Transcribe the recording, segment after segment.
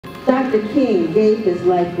Dr. King gave his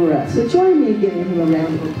life for us. So join me in giving him a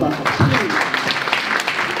round of applause.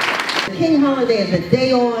 The King holiday is a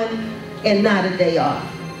day on and not a day off.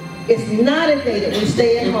 It's not a day that we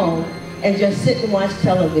stay at home and just sit and watch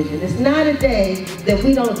television. It's not a day that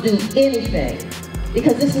we don't do anything,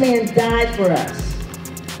 because this man died for us.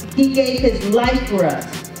 He gave his life for us.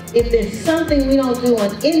 If there's something we don't do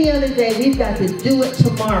on any other day, we've got to do it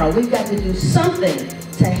tomorrow. We've got to do something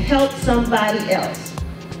to help somebody else.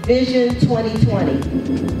 Vision 2020.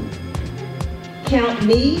 Count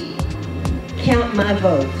me, count my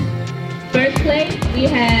vote. First place, we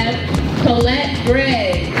have Colette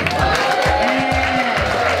Gregg.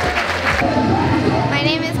 My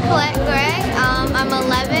name is Colette Gregg. I'm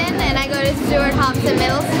 11 and I go to Stuart Hobson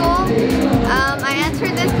Middle School. I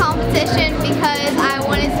entered this competition because I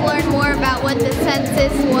wanted to learn more about what the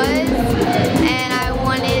census was, and I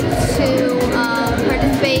wanted to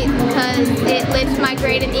participate because it lifts my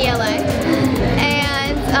grade in ELA.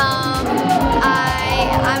 And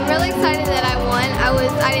I'm really excited that I won.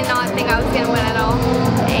 I did not think I was going to win at all,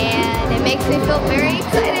 and it makes me feel very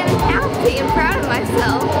excited and happy and proud of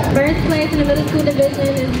myself. First place in the middle school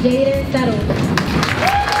division is Jaden Settle.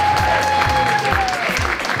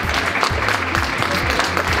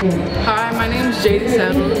 Hi, my name is Jaden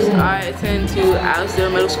Settles. I attend to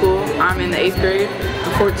Alexdale Middle School. I'm in the 8th grade.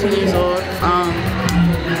 I'm 14 years old.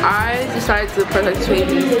 I decided to participate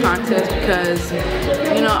in this contest because,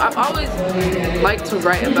 you know, I've always liked to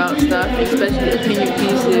write about stuff, especially opinion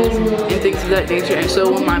pieces and things of that nature. And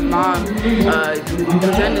so when my mom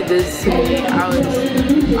presented this to me,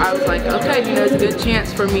 I was like, okay, you know, it's a good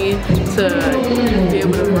chance for me to be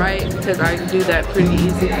able to write, because I can do that pretty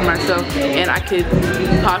easy for myself, and I could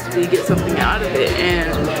possibly get something out of it. And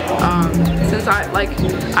since I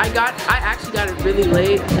actually got it really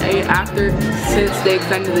late since they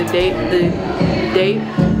extended the date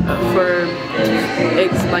for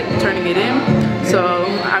turning it in. So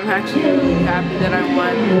I'm actually really happy that I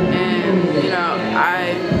won, and you know,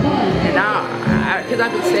 because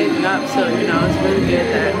I've been saving up, so you know, it's really good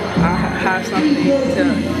that I have something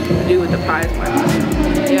to do with the prize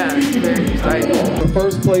money. Yeah, it's very exciting. The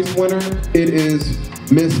first place winner, it is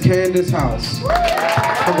Miss Candace House.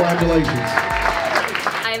 Congratulations.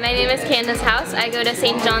 Hi, my name is Candace House. I go to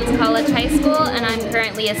St. John's College High School, and I'm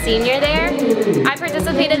currently a senior there. I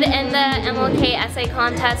participated in the MLK Essay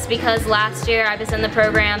Contest because last year I was in the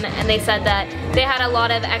program and they said that they had a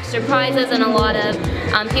lot of extra prizes and a lot of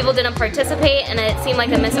people didn't participate, and it seemed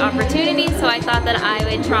like a missed opportunity, so I thought that I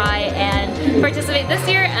would try and participate this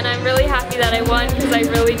year, and I'm really happy that I won because I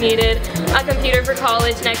really needed a computer for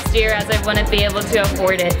college next year, as I wouldn't be able to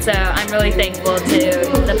afford it. So I'm really thankful to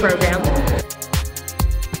the program.